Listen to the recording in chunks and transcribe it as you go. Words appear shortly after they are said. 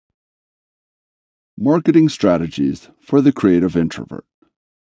Marketing Strategies for the Creative Introvert.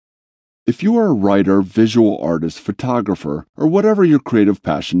 If you are a writer, visual artist, photographer, or whatever your creative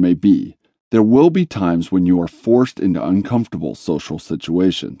passion may be, there will be times when you are forced into uncomfortable social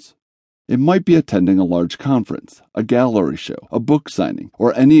situations. It might be attending a large conference, a gallery show, a book signing,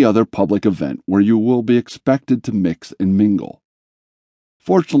 or any other public event where you will be expected to mix and mingle.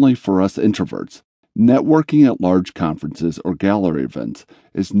 Fortunately for us introverts, networking at large conferences or gallery events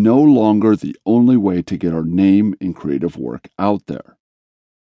is no longer the only way to get our name and creative work out there.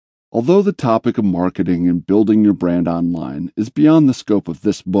 Although the topic of marketing and building your brand online is beyond the scope of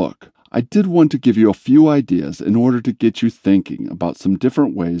this book, I did want to give you a few ideas in order to get you thinking about some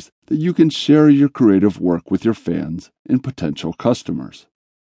different ways that you can share your creative work with your fans and potential customers.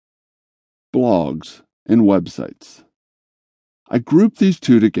 Blogs and websites. I grouped these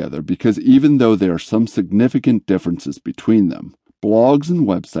two together because even though there are some significant differences between them, blogs and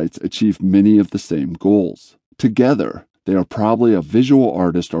websites achieve many of the same goals. Together, they are probably a visual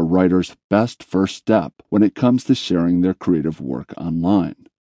artist or writer's best first step when it comes to sharing their creative work online.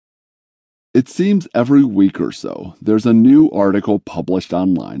 It seems every week or so, there's a new article published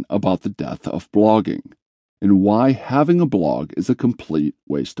online about the death of blogging and why having a blog is a complete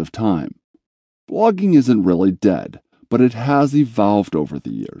waste of time. Blogging isn't really dead, but it has evolved over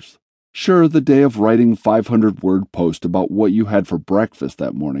the years. Sure, the day of writing 500-word posts about what you had for breakfast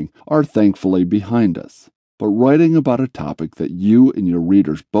that morning are thankfully behind us. But writing about a topic that you and your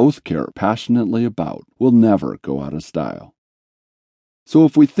readers both care passionately about will never go out of style. So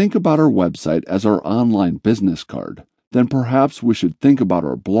if we think about our website as our online business card, then perhaps we should think about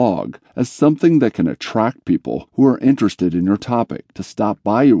our blog as something that can attract people who are interested in your topic to stop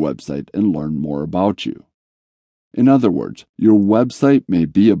by your website and learn more about you. In other words, your website may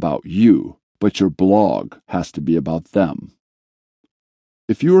be about you, but your blog has to be about them.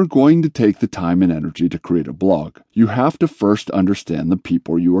 If you are going to take the time and energy to create a blog, you have to first understand the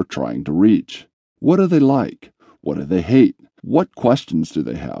people you are trying to reach. What are they like? What do they hate? What questions do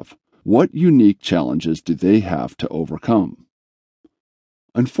they have? What unique challenges do they have to overcome?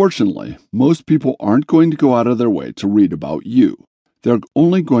 Unfortunately, most people aren't going to go out of their way to read about you. They're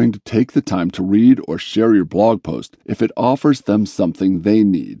only going to take the time to read or share your blog post if it offers them something they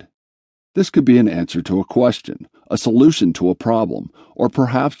need. This could be an answer to a question, a solution to a problem, or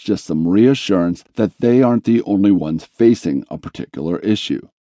perhaps just some reassurance that they aren't the only ones facing a particular issue.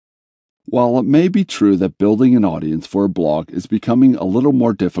 While it may be true that building an audience for a blog is becoming a little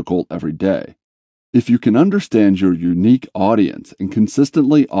more difficult every day, if you can understand your unique audience and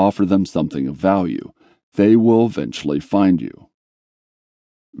consistently offer them something of value, they will eventually find you.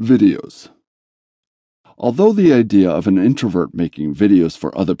 Videos. Although the idea of an introvert making videos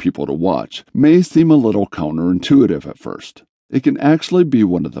for other people to watch may seem a little counterintuitive at first, it can actually be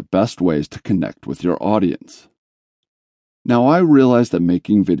one of the best ways to connect with your audience. Now, I realize that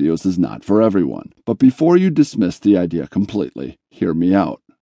making videos is not for everyone, but before you dismiss the idea completely, hear me out.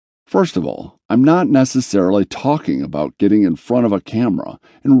 First of all, I'm not necessarily talking about getting in front of a camera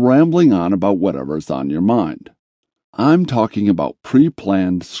and rambling on about whatever's on your mind. I'm talking about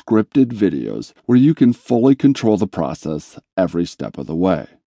pre-planned, scripted videos where you can fully control the process every step of the way.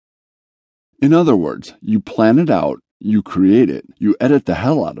 In other words, you plan it out, you create it, you edit the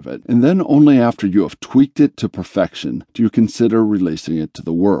hell out of it, and then only after you have tweaked it to perfection do you consider releasing it to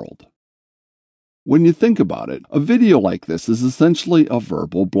the world. When you think about it, a video like this is essentially a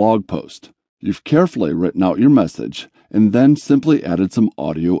verbal blog post. You've carefully written out your message and then simply added some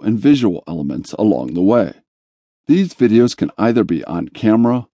audio and visual elements along the way. These videos can either be on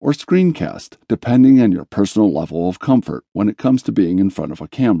camera or screencast, depending on your personal level of comfort when it comes to being in front of a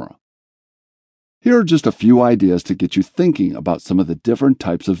camera. Here are just a few ideas to get you thinking about some of the different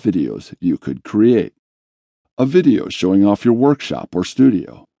types of videos you could create. A video showing off your workshop or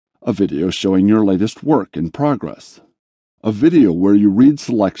studio. A video showing your latest work in progress. A video where you read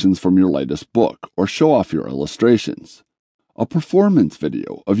selections from your latest book or show off your illustrations. A performance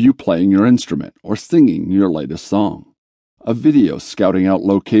video of you playing your instrument or singing your latest song. A video scouting out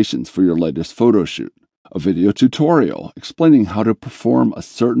locations for your latest photo shoot. A video tutorial explaining how to perform a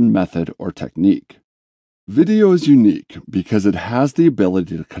certain method or technique. Video is unique because it has the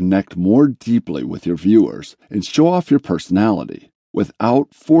ability to connect more deeply with your viewers and show off your personality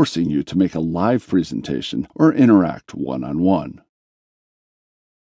without forcing you to make a live presentation or interact one-on-one.